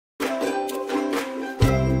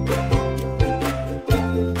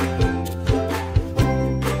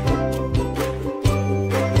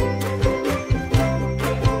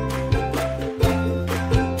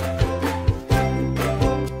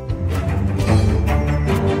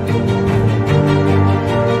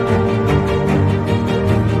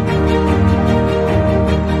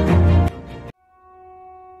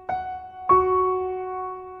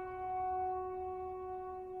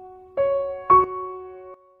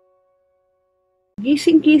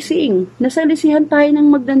Gising-gising, nasalisihan tayo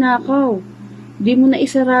ng magnanakaw. Di mo na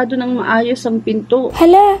isarado ng maayos ang pinto.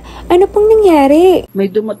 Hala, ano pong nangyari? May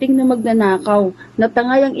dumating na magnanakaw,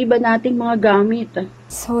 natangay ang iba nating mga gamit.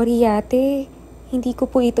 Sorry ate, hindi ko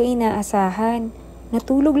po ito inaasahan.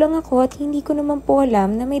 Natulog lang ako at hindi ko naman po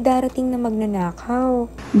alam na may darating na magnanakaw.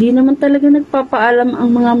 Di naman talaga nagpapaalam ang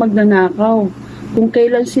mga magnanakaw kung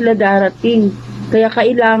kailan sila darating. Kaya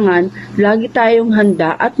kailangan lagi tayong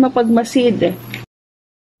handa at mapagmasid.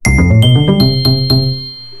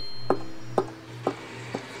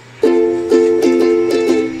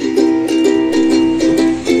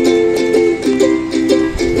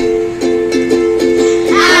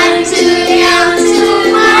 I'm too young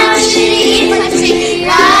to march in infantry,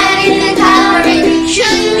 ride in the cavalry,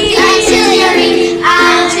 shoot the artillery.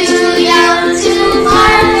 I'm too young to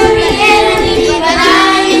fight for the enemy, but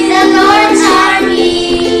I'm in the Lord's army.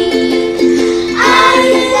 I'm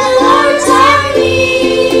in the Lord's army.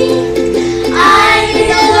 I'm in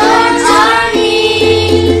the Lord's army.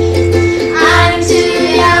 I'm too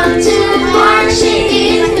young to march in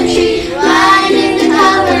infantry, ride in the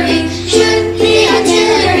cavalry, shoot the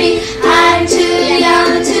artillery. I'm too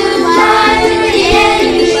young to fight with the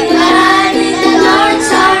enemy, but I'm in the Lord's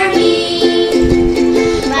army.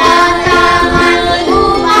 Bataman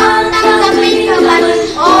upang tanggapin ka man,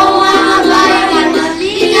 o mga bayan,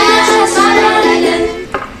 matigas sa saralagan.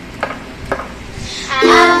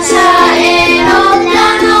 At sa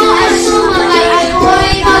eroplano ay sumakay,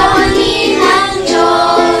 ako'y kawani ng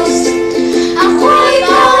Diyos. Ako'y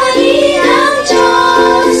kawani ng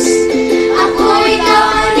Diyos. Ako'y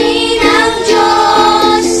kawani ng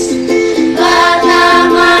Diyos.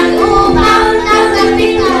 Bataman upang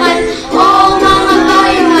tanggapin ka man, o mga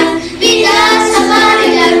bayan, bigas sa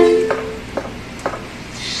barilan.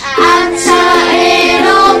 At sa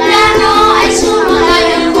eroplano ay sumakay,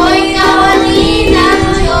 ako'y kawani ng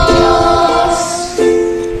Diyos.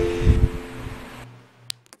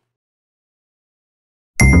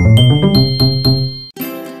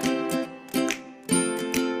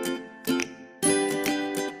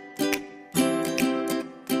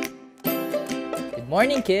 Good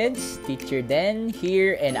morning, kids. Teacher Den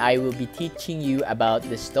here, and I will be teaching you about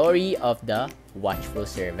the story of the watchful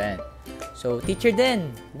servant. So, Teacher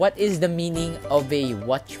Den, what is the meaning of a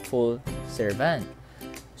watchful servant?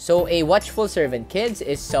 So, a watchful servant, kids,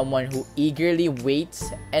 is someone who eagerly waits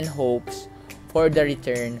and hopes for the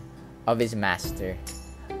return of his master,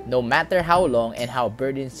 no matter how long and how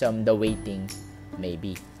burdensome the waiting may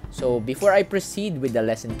be. So, before I proceed with the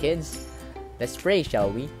lesson, kids, let's pray, shall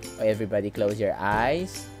we? Everybody close your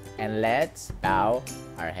eyes and let's bow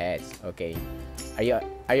our heads. Okay. Are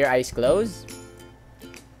your eyes closed?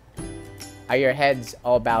 Are your heads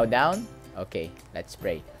all bowed down? Okay, let's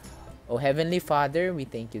pray. Oh Heavenly Father, we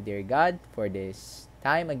thank you, dear God, for this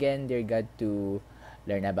time again, dear God, to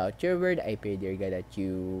learn about your word. I pray, dear God, that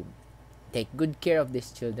you take good care of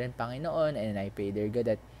these children, Panginoon, and I pray, dear God,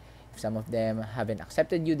 that if some of them haven't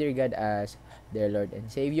accepted you, dear God, as their Lord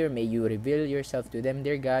and Savior, may you reveal yourself to them,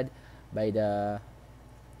 dear God, by the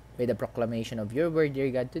proclamation of your word,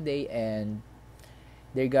 dear God, today. And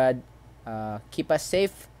dear God, keep us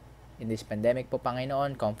safe in this pandemic po,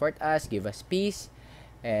 Panginoon. Comfort us, give us peace,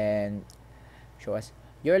 and show us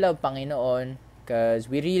your love, Panginoon, because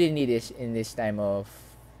we really need this in this time of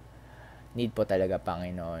need po talaga,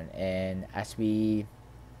 Panginoon. And as we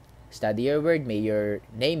study your word, may your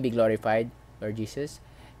name be glorified, Lord Jesus.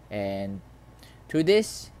 And through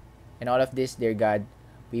this and all of this, dear God,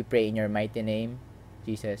 we pray in your mighty name,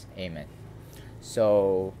 Jesus. Amen.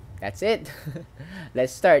 So, that's it.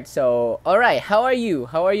 Let's start. So, alright, how are you?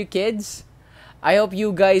 How are you, kids? I hope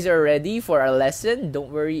you guys are ready for our lesson.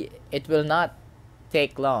 Don't worry, it will not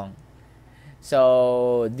take long.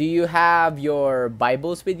 So, do you have your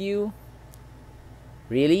Bibles with you?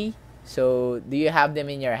 Really? So, do you have them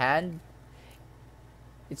in your hand?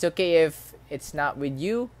 It's okay if it's not with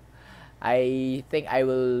you. I think I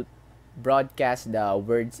will broadcast the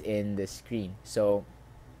words in the screen. So,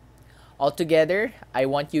 all together, I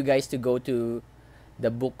want you guys to go to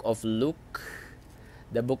the book of Luke.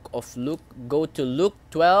 The book of Luke. Go to Luke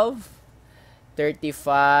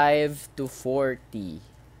 12:35 to 40.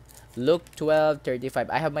 Luke 12:35.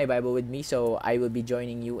 I have my Bible with me, so I will be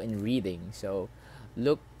joining you in reading. So,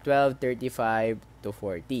 Luke 12:35 to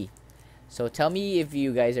 40. So, tell me if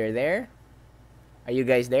you guys are there. Are you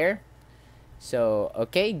guys there? So,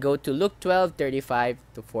 okay, go to Luke 12:35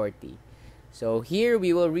 to 40. So, here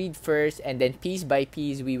we will read first, and then piece by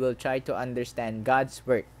piece, we will try to understand God's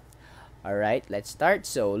word. Alright, let's start.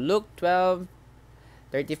 So, Luke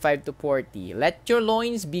 12:35 to 40. Let your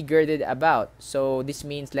loins be girded about. So, this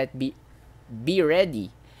means let be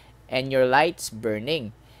ready, and your lights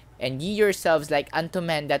burning, and ye yourselves like unto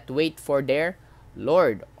men that wait for their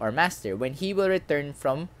Lord or Master, when he will return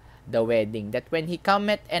from the wedding, that when he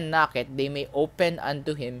cometh and knocketh, they may open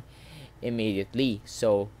unto him immediately.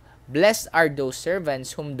 So, blessed are those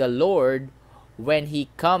servants whom the Lord, when he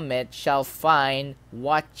cometh, shall find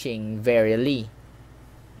watching verily.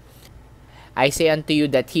 I say unto you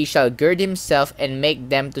that he shall gird himself and make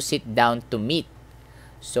them to sit down to meat.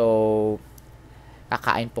 So,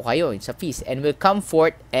 kakain po kayo sa feast, and will come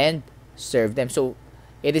forth and serve them. So,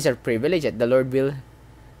 it is a privilege that the Lord will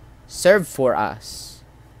serve for us.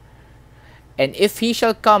 And if he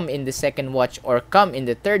shall come in the second watch, or come in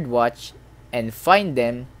the third watch, and find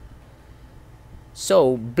them,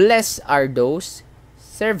 so blessed are those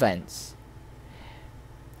servants.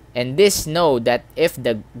 And this know that if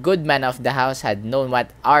the good man of the house had known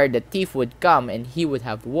what hour the thief would come, and he would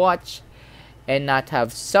have watched, and not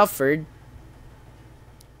have suffered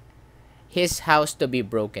his house to be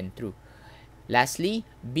broken through. Lastly,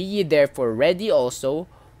 be ye therefore ready also,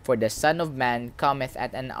 for the Son of Man cometh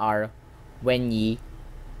at an hour when ye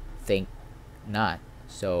think not.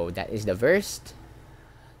 So that is the verse.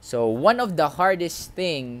 So one of the hardest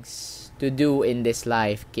things to do in this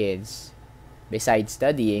life, kids, besides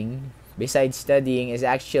studying is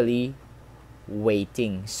actually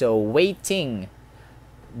waiting. So waiting,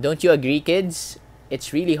 don't you agree, kids?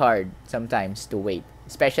 It's really hard sometimes to wait,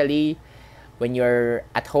 especially when you're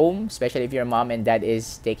at home, especially if your mom and dad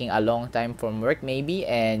is taking a long time from work maybe,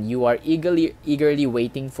 and you are eagerly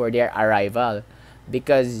waiting for their arrival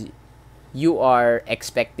because you are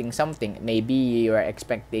expecting something. Maybe you are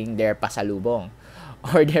expecting their pasalubong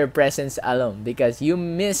or their presence alone because you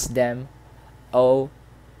miss them oh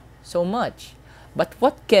so much. But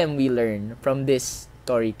what can we learn from this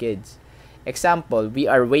story, kids? Example, we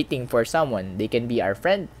are waiting for someone. They can be our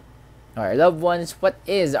friend, our loved ones. What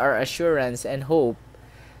is our assurance and hope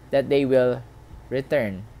that they will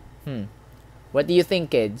return? What do you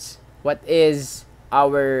think, kids? What is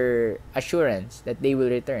our assurance that they will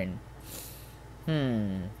return?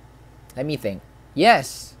 Let me think.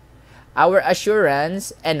 Yes, our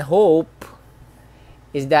assurance and hope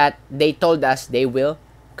is that they told us they will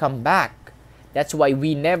come back. That's why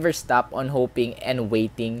we never stop on hoping and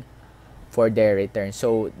waiting for their return.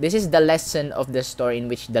 So this is the lesson of the story, in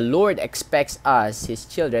which the Lord expects us, his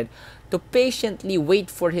children, to patiently wait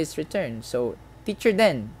for his return. So, teacher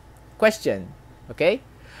then, question, okay?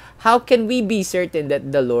 How can we be certain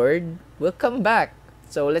that the Lord will come back?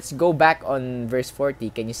 So let's go back on verse 40.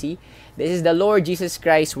 Can you see? This is the Lord Jesus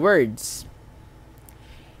Christ's words.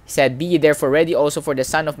 He said, be ye therefore ready also, for the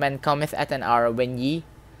Son of Man cometh at an hour when ye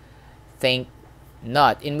think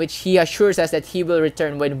not, in which he assures us that he will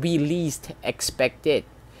return when we least expect it.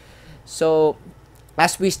 So,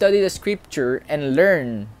 as we study the scripture and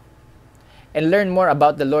learn more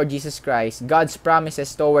about the Lord Jesus Christ, God's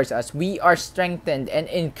promises towards us, we are strengthened and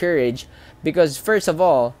encouraged because, first of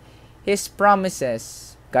all, his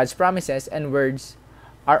promises, God's promises and words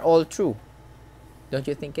are all true. Don't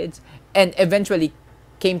you think, kids? And eventually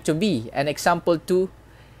came to be an example to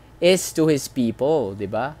is to his people,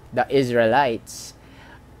 diba? The Israelites.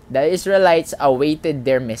 The Israelites awaited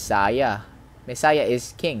their Messiah. Messiah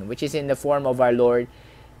is King, which is in the form of our Lord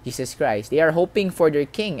Jesus Christ. They are hoping for their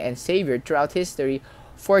King and Savior throughout history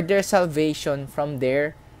for their salvation from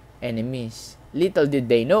their enemies. Little did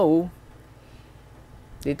they know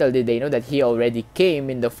that he already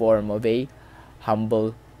came in the form of a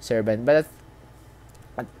humble servant. But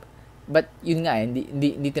yun nga,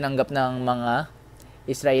 hindi tinanggap ng mga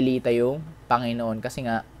Israelita yung Panginoon kasi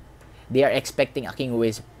nga they are expecting a king who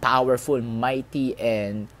is powerful, mighty,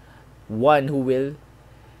 and one who will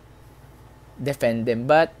defend them.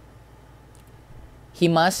 But he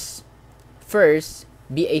must first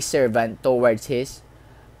be a servant towards his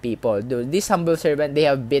people. This humble servant, they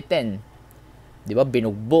have bitten, diba?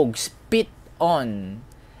 Binugbog, spit on,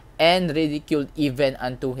 and ridiculed even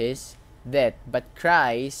unto his death. But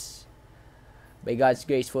Christ, by God's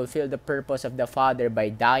grace, fulfilled the purpose of the Father by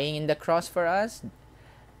dying in the cross for us,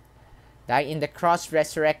 dying in the cross,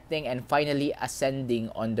 resurrecting, and finally ascending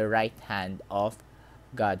on the right hand of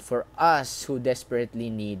God for us who desperately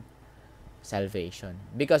need salvation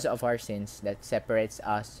because of our sins that separates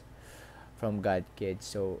us from God, kids.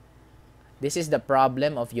 So this is the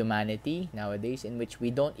problem of humanity nowadays, in which we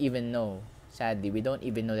don't even know, sadly, we don't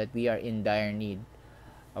even know that we are in dire need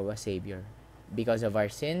of a Savior. Because of our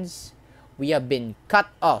sins, we have been cut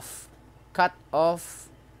off,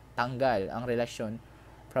 tanggal ang relasyon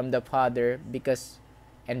from the Father, because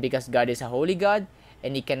God is a holy God,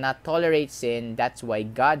 and He cannot tolerate sin. That's why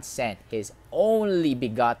God sent His only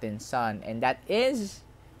begotten Son, and that is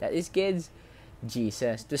kids,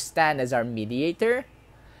 Jesus, to stand as our mediator,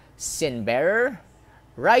 sin bearer,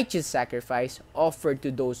 righteous sacrifice offered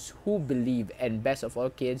to those who believe, and best of all,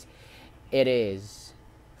 kids, it is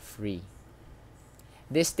free.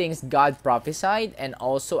 These things God prophesied and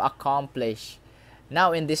also accomplished.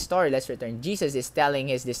 Now in this story, let's return. Jesus is telling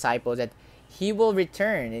His disciples that He will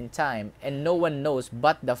return in time, and no one knows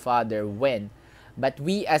but the Father when. But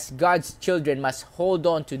we as God's children must hold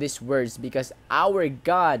on to these words, because our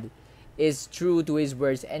God is true to His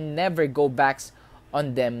words and never go back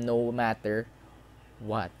on them, no matter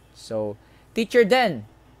what. So, teacher then,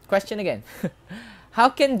 question again. How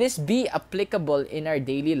can this be applicable in our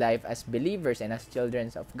daily life as believers and as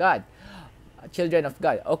children of God? Children of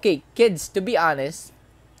God. Okay, kids, to be honest,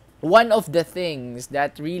 one of the things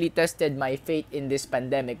that really tested my faith in this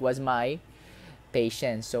pandemic was my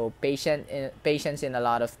patience. So, patience in a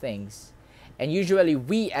lot of things. And usually,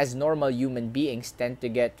 we as normal human beings tend to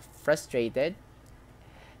get frustrated.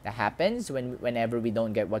 That happens whenever we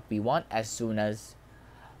don't get what we want as soon as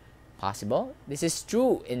possible. This is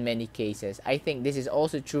true in many cases. I think this is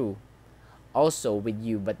also true also with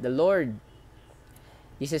you. But the Lord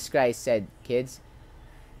Jesus Christ said, kids,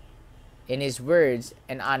 in His words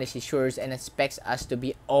and honest assures and expects us to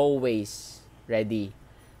be always ready,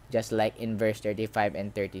 just like in verse 35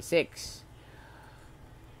 and 36.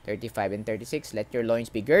 35 and 36, let your loins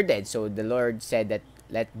be girded. So the Lord said that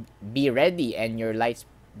let be ready and your lights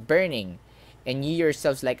burning, and ye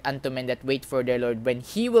yourselves like unto men that wait for their Lord, when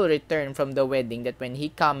He will return from the wedding, that when He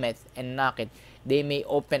cometh and knocketh, they may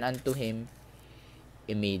open unto Him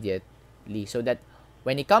immediately. So that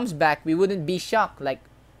when He comes back, we wouldn't be shocked, like,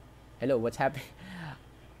 hello, what's happening?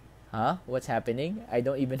 Huh? What's happening? I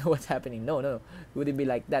don't even know what's happening. No. It wouldn't be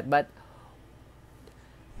like that. But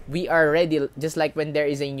we are ready, just like when there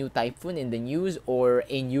is a new typhoon in the news or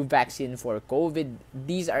a new vaccine for COVID.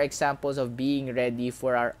 These are examples of being ready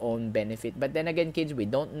for our own benefit. But then again, kids, we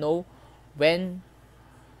don't know when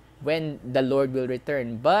the Lord will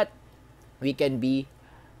return. But we can be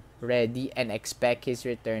ready and expect His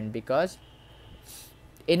return, because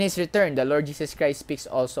in His return, the Lord Jesus Christ speaks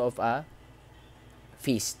also of a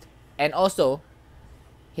feast. And also,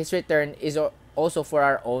 His return is also for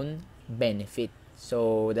our own benefit.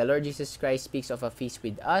 So the Lord Jesus Christ speaks of a feast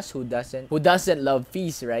with us who doesn't love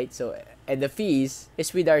feast, right? So, and the feast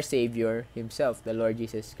is with our Savior Himself, the Lord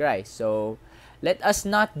Jesus Christ. So let us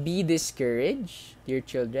not be discouraged, dear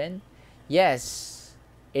children. Yes,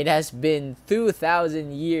 it has been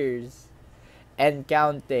 2,000 years and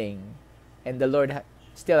counting, and the Lord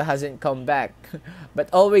still hasn't come back. But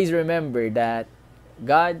always remember that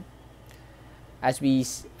God, as we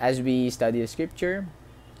study the Scripture,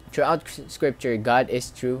 throughout Scripture, God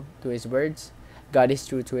is true to His words. God is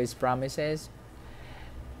true to His promises,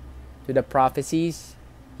 to the prophecies.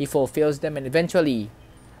 He fulfills them, and eventually,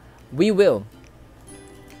 we will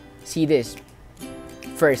see this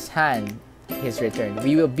firsthand, His return.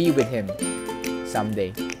 We will be with Him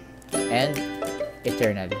someday and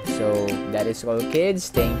eternally. So that is all, kids.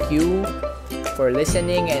 Thank you for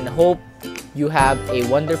listening, and hope you have a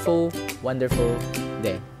wonderful, wonderful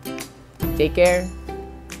day. Take care.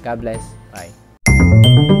 God bless. Bye.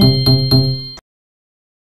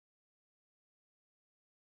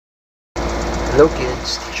 Hello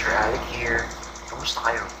kids, Teacher Alec here. Kamusta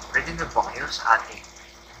kayo? Ready na ba kayo sa ating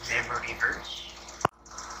memory verse?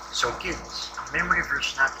 So kids, ang memory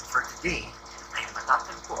verse natin for today ay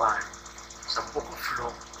matatagpuan sa Book of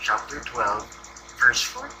Luke, chapter 12, verse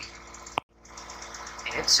 40.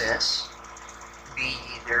 And it says, Be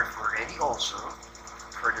ye therefore ready also,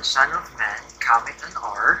 for the Son of Man cometh an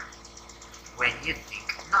hour when ye think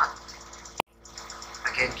not.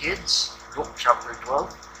 Again, kids, Luke chapter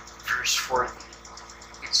 12, verse 40.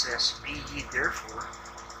 It says, Be ye therefore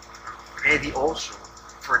ready also,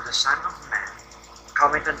 for the Son of Man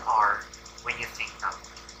cometh an hour when you think not.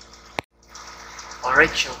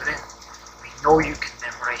 Alright, children, we know you can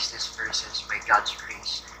memorize these verses by God's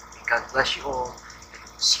grace. May God bless you all,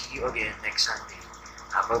 and see you again next Sunday.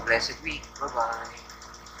 Have a blessed week. Bye-bye.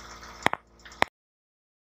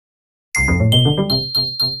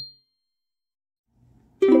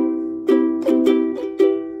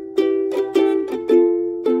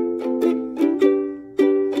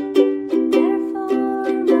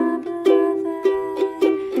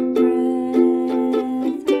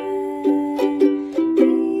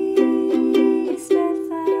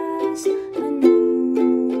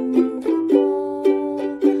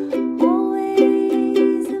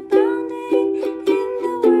 Always abounding in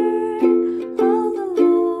the work of the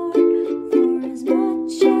Lord, for His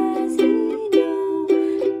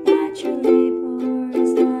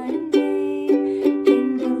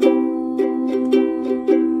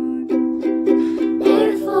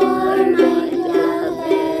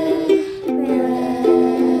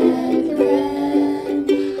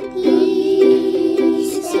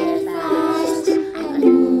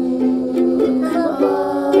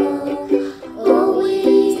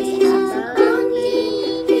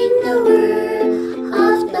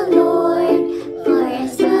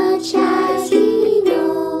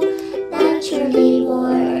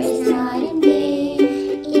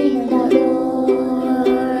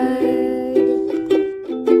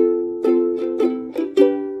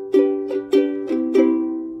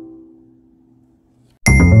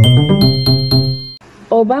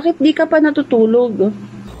bakit di ka pa natutulog?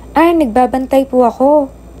 Ay, nagbabantay po ako.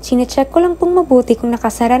 Sinecheck ko lang pong mabuti kung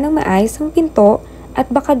nakasara ng maayos ang pinto at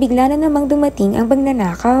baka bigla na namang dumating ang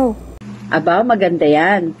magnanakaw. Aba, maganda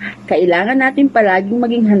yan. Kailangan natin palaging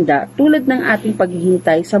maging handa tulad ng ating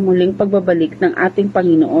paghihintay sa muling pagbabalik ng ating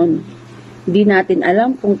Panginoon. Di natin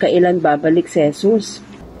alam kung kailan babalik si Jesus.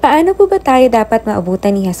 Paano po ba tayo dapat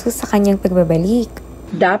maabutan ni Jesus sa kanyang pagbabalik?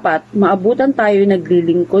 Dapat maabutan tayo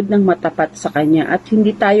naglilingkod ng matapat sa Kanya at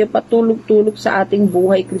hindi tayo patulog-tulog sa ating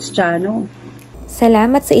buhay Kristiyano.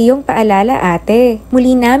 Salamat sa iyong paalala, ate.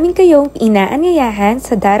 Muli namin kayong inaanyayahan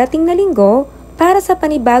sa darating na linggo para sa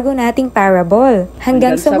panibago nating parable.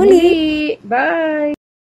 Hanggang sa muli! Bye!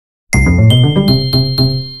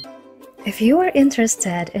 If you are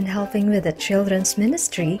interested in helping with the children's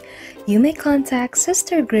ministry, you may contact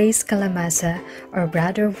Sister Grace Calamasa or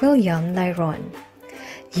Brother William Lyron.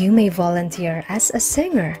 You may volunteer as a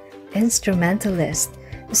singer, instrumentalist,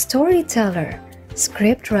 storyteller,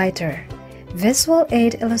 scriptwriter, visual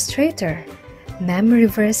aid illustrator, memory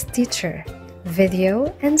verse teacher,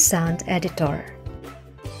 video and sound editor.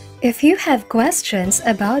 If you have questions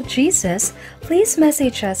about Jesus, please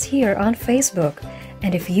message us here on Facebook.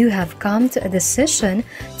 And if you have come to a decision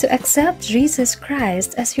to accept Jesus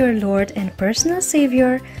Christ as your Lord and personal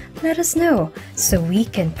Savior, let us know so we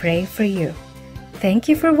can pray for you. Thank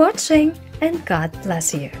you for watching and God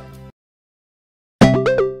bless you.